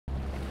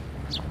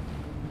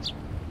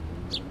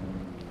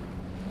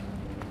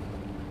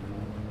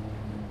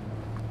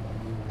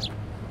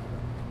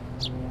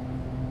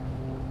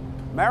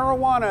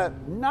Marijuana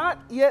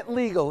not yet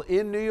legal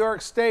in New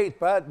York State,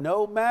 but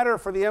no matter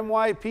for the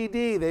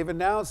NYPD. They've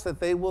announced that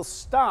they will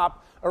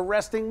stop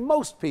arresting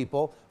most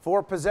people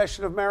for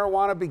possession of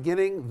marijuana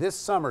beginning this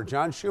summer.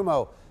 John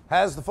Shumo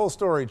has the full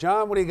story.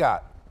 John, what do you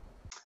got?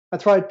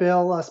 That's right,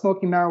 Bill.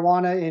 Smoking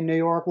marijuana in New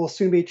York will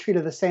soon be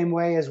treated the same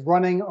way as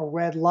running a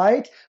red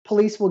light.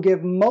 Police will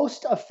give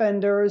most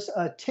offenders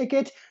a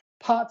ticket.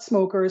 Pot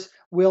smokers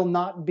will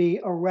not be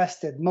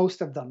arrested,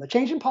 most of them. The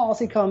change in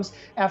policy comes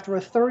after a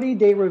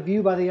 30-day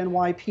review by the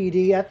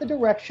NYPD at the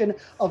direction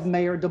of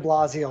Mayor de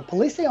Blasio.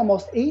 Police say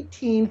almost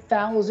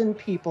 18,000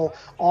 people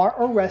are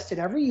arrested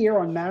every year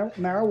on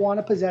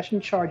marijuana possession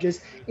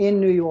charges in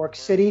New York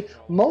City,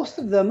 most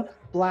of them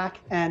Black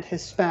and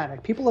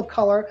Hispanic. People of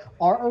color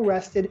are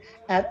arrested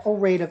at a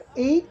rate of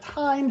 8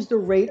 times the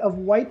rate of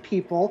white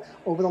people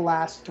over the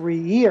last 3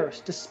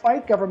 years,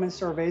 despite government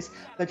surveys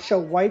that show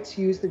whites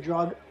use the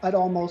drug at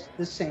almost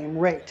the same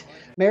rate.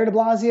 Mayor de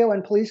Blasio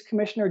and Police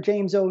Commissioner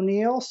James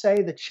O'Neill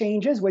say the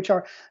changes, which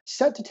are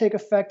set to take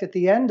effect at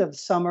the end of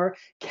summer,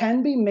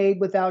 can be made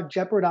without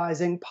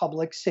jeopardizing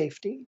public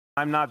safety.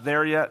 I'm not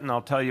there yet, and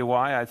I'll tell you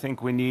why. I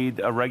think we need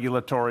a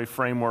regulatory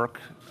framework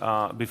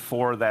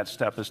before that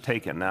step is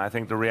taken. Now, I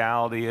think the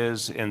reality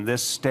is in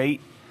this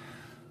state,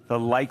 the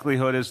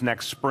likelihood is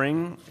next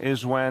spring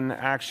is when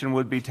action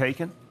would be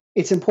taken.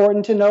 It's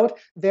important to note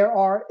there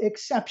are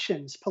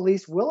exceptions.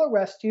 Police will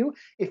arrest you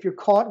if you're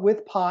caught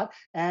with pot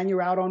and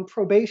you're out on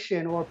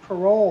probation or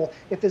parole,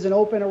 if there's an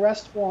open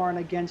arrest warrant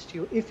against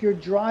you, if you're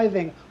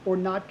driving or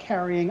not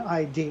carrying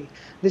ID.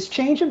 This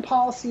change in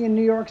policy in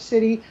New York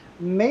City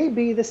may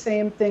be the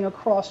same thing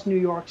across New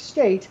York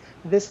State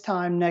this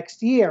time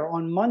next year.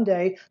 On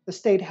Monday, the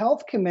state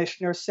health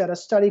commissioner said a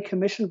study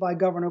commissioned by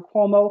Governor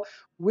Cuomo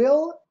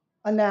will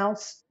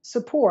announce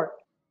support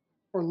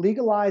for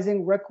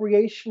legalizing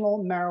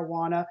recreational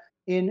marijuana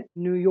in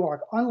New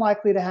York.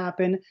 Unlikely to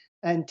happen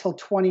until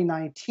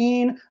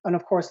 2019. And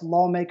of course,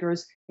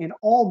 lawmakers in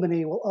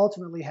Albany will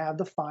ultimately have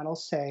the final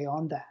say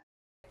on that.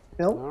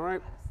 Bill? All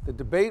right, the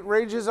debate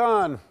rages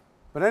on.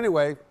 But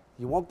anyway,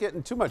 you won't get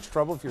in too much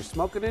trouble if you're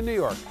smoking in New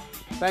York.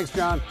 Thanks,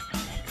 John.